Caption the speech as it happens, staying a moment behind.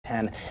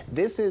And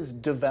this is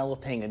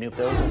developing. A new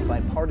bill with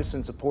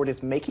bipartisan support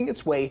is making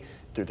its way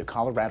through the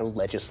Colorado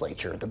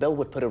legislature. The bill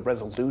would put a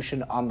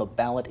resolution on the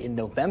ballot in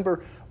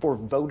November for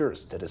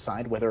voters to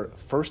decide whether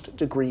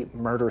first-degree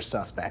murder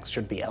suspects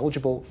should be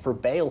eligible for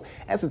bail.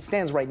 As it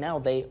stands right now,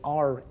 they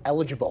are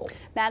eligible.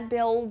 That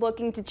bill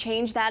looking to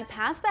change that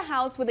passed the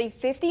House with a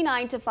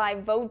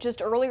 59-5 vote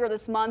just earlier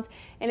this month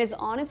and is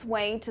on its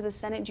way to the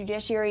Senate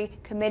Judiciary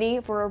Committee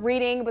for a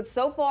reading, but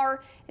so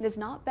far it has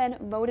not been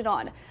voted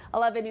on.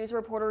 11 News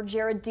reporter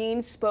Jared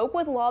Dean spoke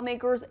with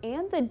lawmakers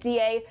and the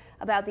DA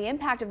about the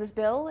impact of this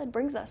bill and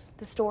brings us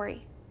the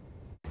story.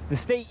 The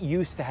state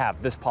used to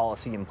have this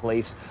policy in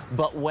place,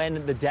 but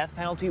when the death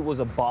penalty was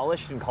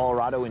abolished in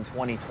Colorado in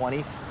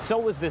 2020, so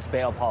was this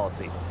bail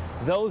policy.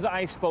 Those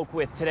I spoke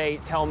with today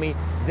tell me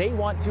they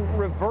want to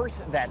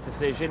reverse that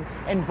decision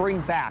and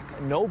bring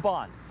back no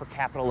bond for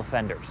capital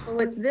offenders.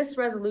 What this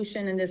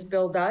resolution and this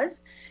bill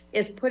does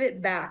is put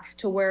it back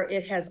to where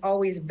it has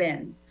always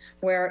been,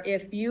 where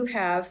if you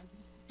have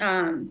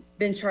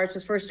been charged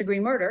with first-degree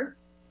murder,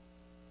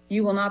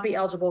 you will not be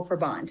eligible for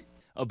bond.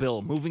 A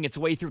bill moving its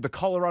way through the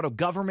Colorado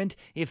government,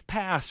 if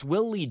passed,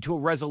 will lead to a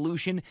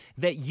resolution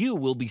that you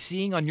will be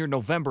seeing on your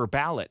November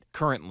ballot.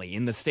 Currently,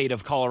 in the state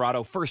of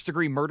Colorado,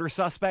 first-degree murder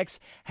suspects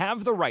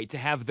have the right to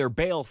have their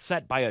bail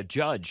set by a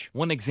judge.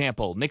 One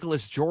example,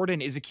 Nicholas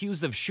Jordan is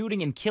accused of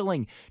shooting and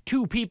killing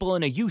 2 people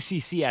in a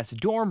UCCS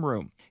dorm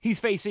room. He's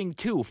facing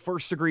 2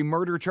 first-degree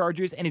murder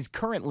charges and is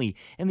currently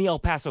in the El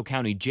Paso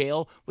County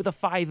Jail with a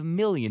 $5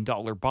 million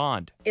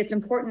bond. It's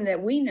important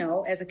that we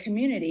know as a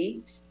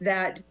community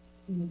that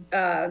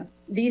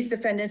these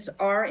defendants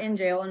are in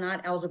jail and not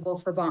eligible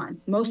for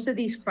bond. Most of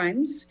these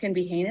crimes can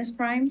be heinous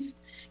crimes,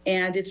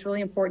 and it's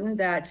really important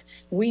that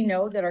we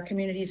know that our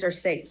communities are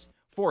safe.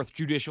 4th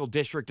Judicial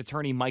District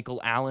Attorney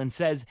Michael Allen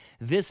says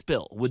this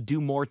bill would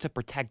do more to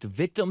protect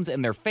victims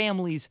and their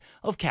families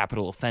of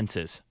capital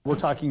offenses. We're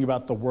talking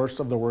about the worst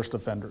of the worst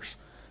offenders.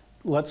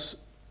 Let's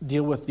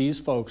deal with these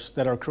folks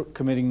that are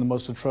committing the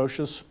most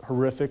atrocious,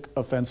 horrific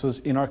offenses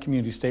in our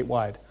community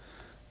statewide.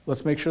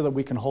 Let's make sure that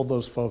we can hold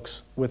those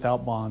folks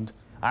without bond.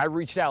 I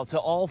reached out to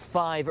all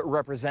 5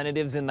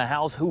 representatives in the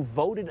House who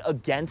voted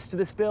against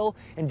this bill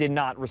and did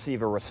not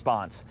receive a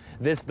response.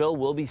 This bill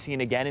will be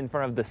seen again in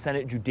front of the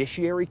Senate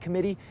Judiciary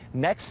Committee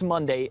next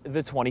Monday,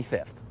 the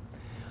 25th.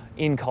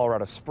 In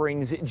Colorado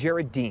Springs,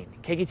 Jared Dean,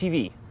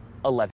 KKTV 11.